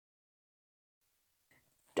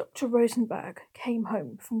Dr. Rosenberg came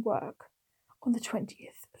home from work on the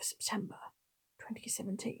 20th of September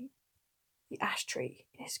 2017. The ash tree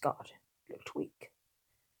in his garden looked weak,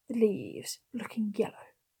 the leaves looking yellow,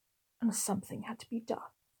 and something had to be done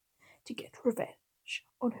to get revenge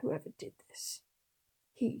on whoever did this.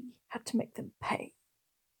 He had to make them pay.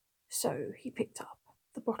 So he picked up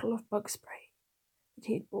the bottle of bug spray that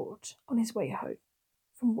he had bought on his way home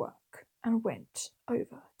from work and went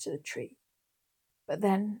over to the tree. But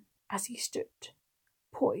then, as he stood,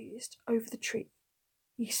 poised over the tree,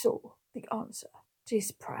 he saw the answer to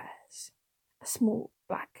his prayers, a small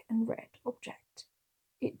black and red object.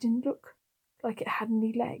 It didn't look like it had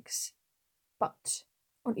any legs, but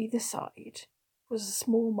on either side was a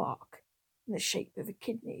small mark in the shape of a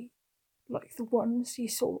kidney, like the ones he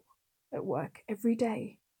saw at work every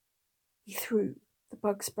day. He threw the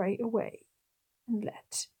bug spray away and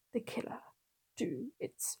let the killer do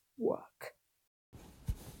its work.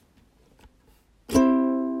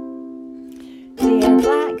 They are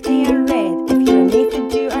black, they are red. If you're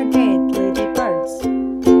naked, you are dead. Ladybirds,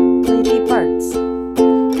 ladybirds.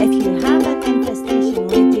 If you have an infestation,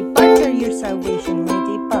 ladybirds are your salvation.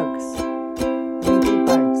 Ladybugs,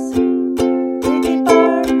 ladybirds,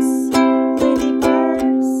 ladybirds,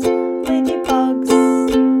 ladybirds, ladybugs,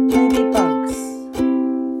 ladybugs.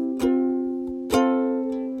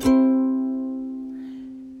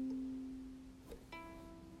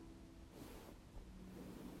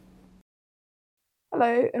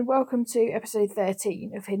 Hello and welcome to episode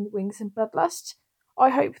 13 of Hidden Wings and Bloodlust. I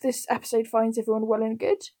hope this episode finds everyone well and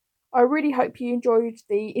good. I really hope you enjoyed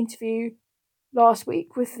the interview last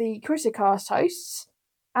week with the Criticast hosts,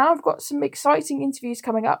 and I've got some exciting interviews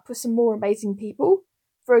coming up with some more amazing people,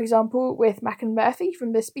 for example with Mac and Murphy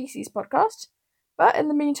from the Species podcast, but in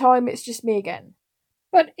the meantime it's just me again.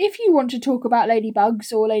 But if you want to talk about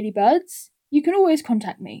ladybugs or ladybirds, you can always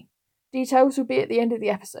contact me. Details will be at the end of the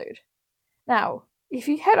episode. Now, if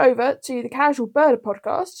you head over to the Casual Birder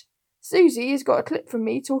podcast, Susie has got a clip from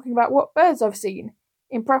me talking about what birds I've seen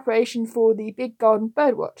in preparation for the Big Garden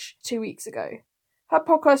Birdwatch 2 weeks ago. Her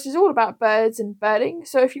podcast is all about birds and birding,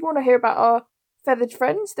 so if you want to hear about our feathered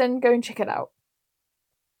friends, then go and check it out.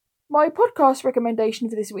 My podcast recommendation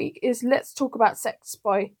for this week is Let's Talk About Sex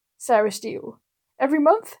by Sarah Steele. Every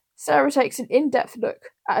month, Sarah takes an in-depth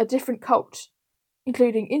look at a different cult,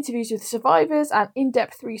 including interviews with survivors and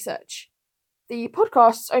in-depth research. The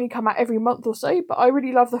podcasts only come out every month or so, but I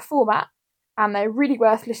really love the format, and they're really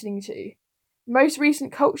worth listening to. The most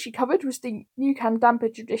recent cult she covered was the New Can Damper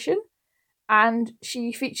tradition, and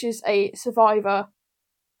she features a survivor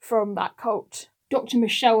from that cult, Dr.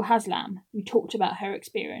 Michelle Haslam, who talked about her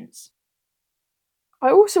experience. I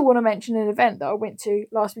also want to mention an event that I went to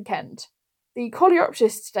last weekend. The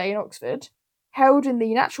Coleopterist Day in Oxford, held in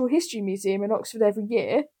the Natural History Museum in Oxford every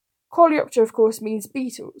year. Coleopter, of course, means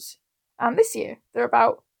beetles. And this year, there are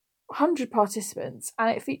about 100 participants,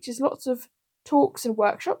 and it features lots of talks and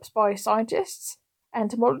workshops by scientists,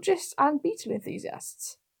 entomologists, and beetle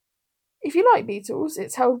enthusiasts. If you like beetles,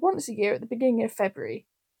 it's held once a year at the beginning of February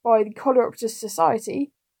by the Coleopterist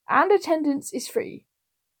Society, and attendance is free.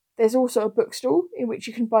 There's also a bookstall in which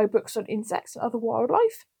you can buy books on insects and other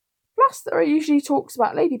wildlife. Plus, there are usually talks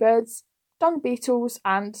about ladybirds, dung beetles,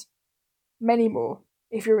 and many more,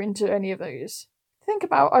 if you're into any of those. Think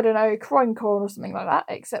about, I don't know, CrimeCon or something like that,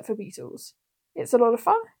 except for beetles. It's a lot of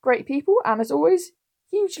fun, great people, and as always,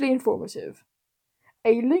 hugely informative.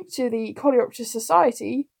 A link to the Coleopter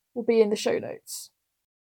Society will be in the show notes.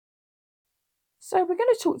 So we're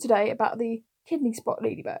going to talk today about the kidney spot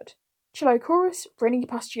ladybird, Chilocorus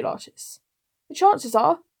renipastulatus. The chances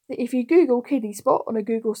are that if you Google kidney spot on a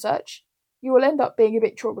Google search, you will end up being a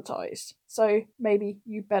bit traumatised, so maybe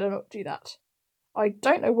you better not do that. I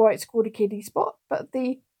don't know why it's called a kidney spot, but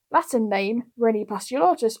the Latin name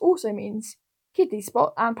renipastulatus also means kidney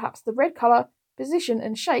spot, and perhaps the red colour, position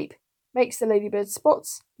and shape makes the ladybird's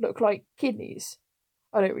spots look like kidneys.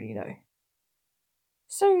 I don't really know.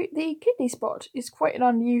 So the kidney spot is quite an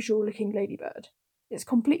unusual looking ladybird. It's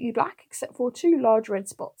completely black except for 2 large red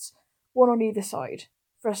spots, one on either side.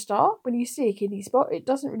 For a start, when you see a kidney spot, it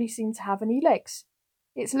doesn't really seem to have any legs.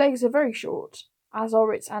 Its legs are very short, as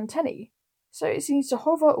are its antennae, so it seems to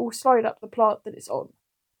hover or slide up the plant that it's on.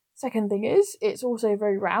 Second thing is, it's also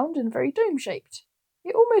very round and very dome-shaped.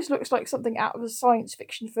 It almost looks like something out of a science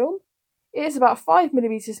fiction film. It is about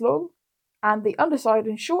 5mm long, and the underside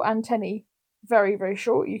and short antennae, very, very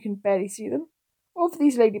short, you can barely see them, of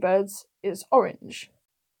these ladybirds is orange.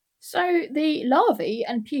 So the larvae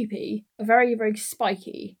and pupae are very, very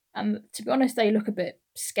spiky, and to be honest, they look a bit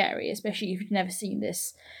scary, especially if you've never seen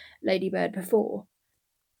this ladybird before.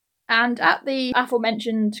 And at the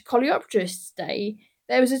aforementioned Coleopterist Day,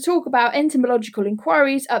 there was a talk about entomological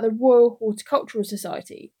inquiries at the Royal Horticultural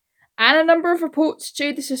Society, and a number of reports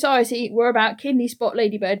to the society were about kidney spot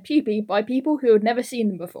ladybird pupae by people who had never seen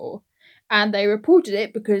them before, and they reported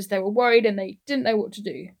it because they were worried and they didn't know what to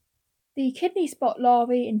do. The kidney spot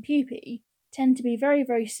larvae and pupae tend to be very,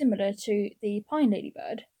 very similar to the pine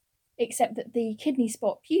ladybird, except that the kidney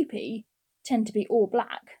spot pupae tend to be all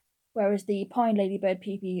black, whereas the pine ladybird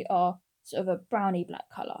pupae are sort of a browny black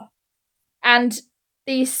colour. And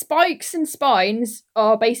these spikes and spines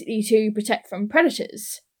are basically to protect from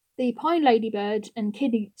predators. The pine ladybird and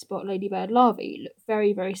kidney spot ladybird larvae look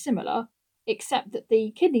very, very similar, except that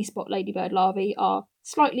the kidney spot ladybird larvae are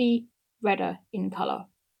slightly redder in colour,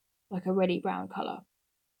 like a reddy brown colour.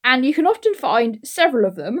 And you can often find several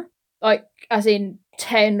of them, like as in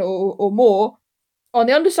 10 or more, on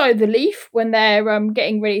the underside of the leaf when they're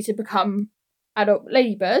getting ready to become adult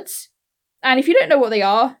ladybirds. And if you don't know what they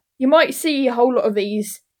are, you might see a whole lot of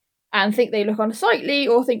these and think they look unsightly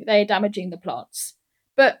or think they're damaging the plants.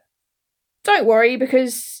 But don't worry,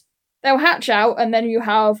 because they'll hatch out and then you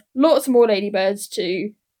have lots more ladybirds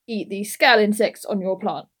to eat the scale insects on your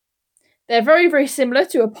plant. They're very, very similar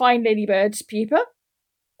to a pine ladybird's pupa.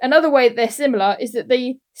 Another way that they're similar is that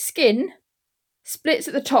the skin splits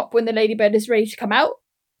at the top when the ladybird is ready to come out,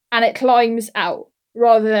 and it climbs out,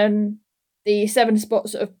 rather than the 7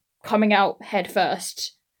 spots sort of coming out head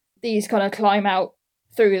first. These kind of climb out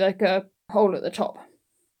through like a hole at the top.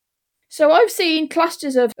 So I've seen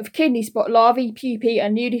clusters of kidney spot larvae, pupae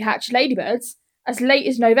and newly hatched ladybirds as late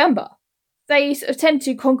as November. They sort of tend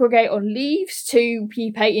to congregate on leaves to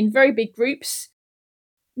pupate in very big groups.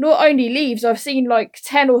 Not only leaves, I've seen like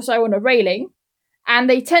 10 or so on a railing, and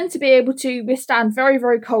they tend to be able to withstand very,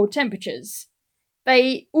 very cold temperatures.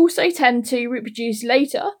 They also tend to reproduce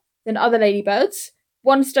later than other ladybirds.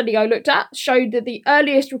 One study I looked at showed that the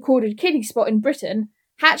earliest recorded kidney spot in Britain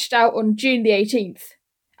hatched out on June the 18th,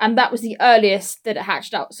 and that was the earliest that it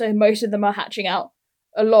hatched out, so most of them are hatching out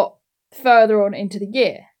a lot further on into the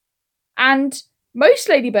year. And most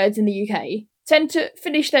ladybirds in the UK tend to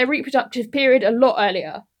finish their reproductive period a lot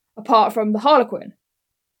earlier, apart from the harlequin.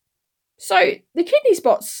 So the kidney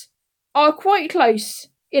spots are quite close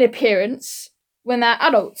in appearance when they're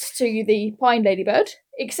adults to the pine ladybird,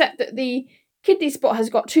 except that the kidney spot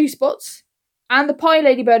has got 2 spots, and the pine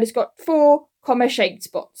ladybird has got 4 comma-shaped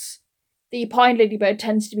spots. The pine ladybird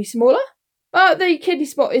tends to be smaller, but the kidney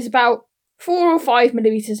spot is about 4 or 5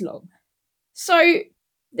 millimetres long. So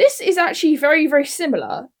this is actually very, very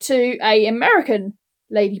similar to an American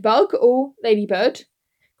ladybug or ladybird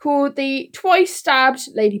called the twice-stabbed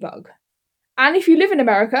ladybug. And if you live in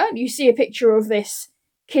America and you see a picture of this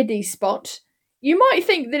kidney spot, you might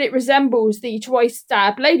think that it resembles the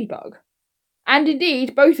twice-stabbed ladybug. And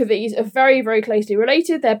indeed, both of these are very, very closely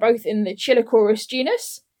related. They're both in the Chilocorus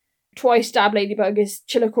genus. Twice-stabbed ladybug is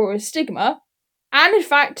Chilocorus stigma. And in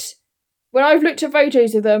fact, when I've looked at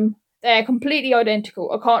photos of them, they're completely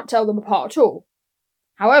identical. I can't tell them apart at all.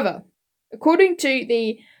 However, according to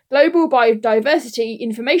the Global Biodiversity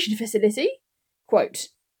Information Facility, quote,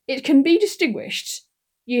 it can be distinguished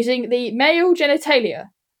using the male genitalia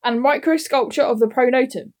and microsculpture of the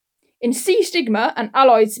pronotum. In C. stigma and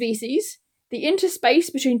allied species, the interspace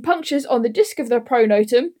between punctures on the disc of the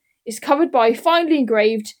pronotum is covered by finely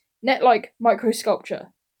engraved net-like microsculpture.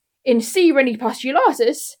 In C.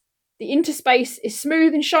 renipustulatus, the interspace is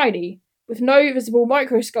smooth and shiny, with no visible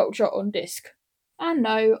microsculpture on disc. And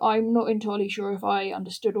no, I'm not entirely sure if I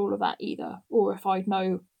understood all of that either, or if I'd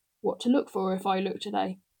know what to look for if I looked at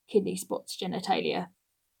a kidney spot's genitalia.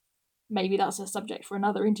 Maybe that's a subject for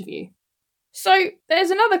another interview. So,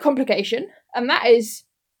 there's another complication, and that is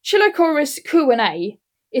Chilocorus kuana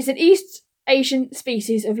is an East Asian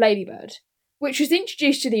species of ladybird, which was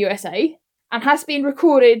introduced to the USA and has been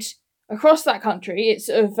recorded across that country. It's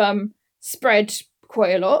sort of spread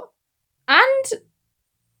quite a lot. And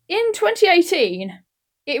in 2018,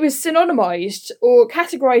 it was synonymised or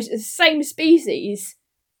categorised as the same species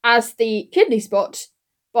as the kidney spot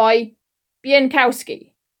by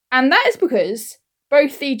Bienkowski. And that is because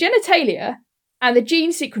both the genitalia and the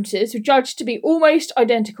gene sequences were judged to be almost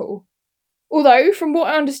identical. Although, from what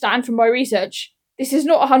I understand from my research, this is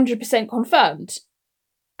not 100% confirmed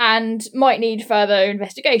and might need further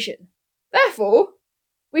investigation. Therefore,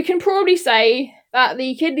 we can probably say that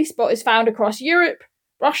the kidney spot is found across Europe,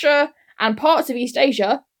 Russia, and parts of East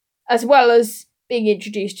Asia, as well as being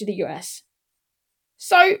introduced to the US.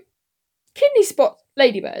 So, kidney spot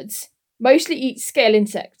ladybirds mostly eat scale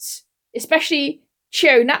insects, especially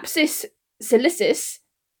Chionapsis silicis,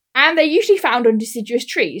 and they're usually found on deciduous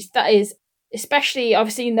trees, that is, Especially,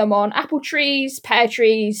 I've seen them on apple trees, pear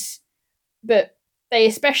trees, but they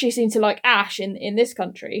especially seem to like ash in this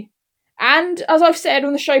country. And as I've said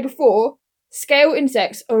on the show before, scale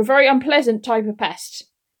insects are a very unpleasant type of pest.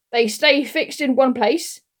 They stay fixed in one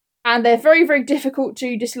place, and they're very, very difficult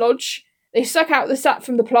to dislodge. They suck out the sap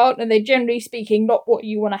from the plant, and they're generally speaking not what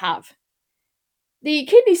you want to have. The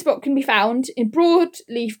kidney spot can be found in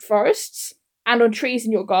broad-leafed forests and on trees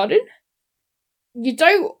in your garden. You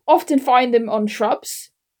don't often find them on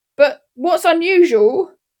shrubs, but what's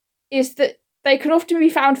unusual is that they can often be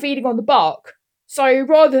found feeding on the bark. So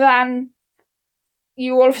rather than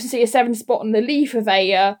you will often see a 7 spot on the leaf of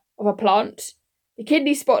a plant, the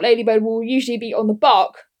kidney spot ladybird will usually be on the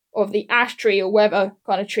bark of the ash tree or whatever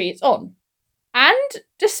kind of tree it's on. And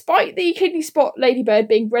despite the kidney spot ladybird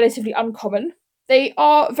being relatively uncommon, they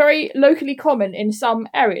are very locally common in some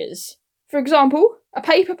areas. For example, a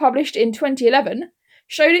paper published in 2011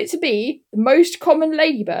 showed it to be the most common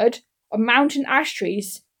ladybird on mountain ash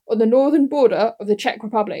trees on the northern border of the Czech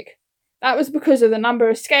Republic. That was because of the number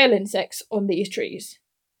of scale insects on these trees.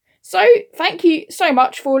 So, thank you so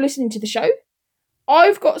much for listening to the show.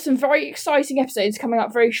 I've got some very exciting episodes coming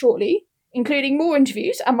up very shortly, including more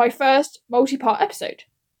interviews and my first multi-part episode.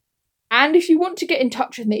 And if you want to get in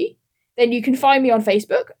touch with me, then you can find me on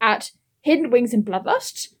Facebook at Hidden Wings and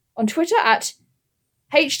Bloodlust, on Twitter at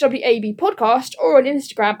HWAB Podcast, or on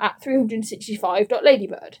Instagram at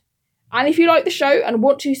 365.ladybird. And if you like the show and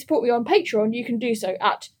want to support me on Patreon, you can do so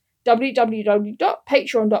at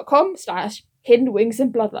www.patreon.com/Hidden Wings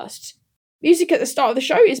and Bloodlust. Music at the start of the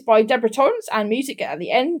show is by Deborah Torrance, and music at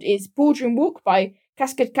the end is Bordering Walk by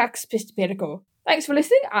Cascade Cax Pistipedico. Thanks for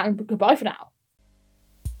listening, and goodbye for now.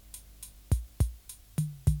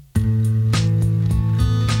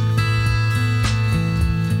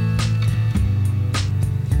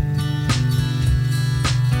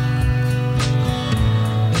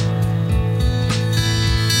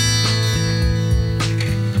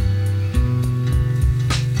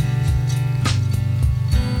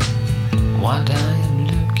 What I am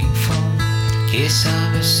looking for, yes,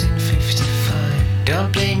 I was in 55.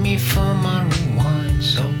 Don't blame me for my rewind,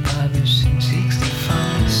 so I was in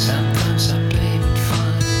 65. Sometimes I blame it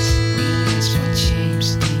fine. Millions for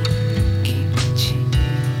James Dean. Keep changing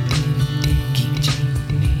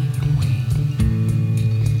anyway.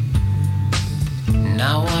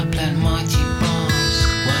 Now I plan mighty bars,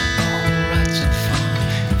 quite alright so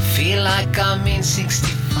far. Feel like I'm in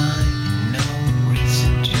 65.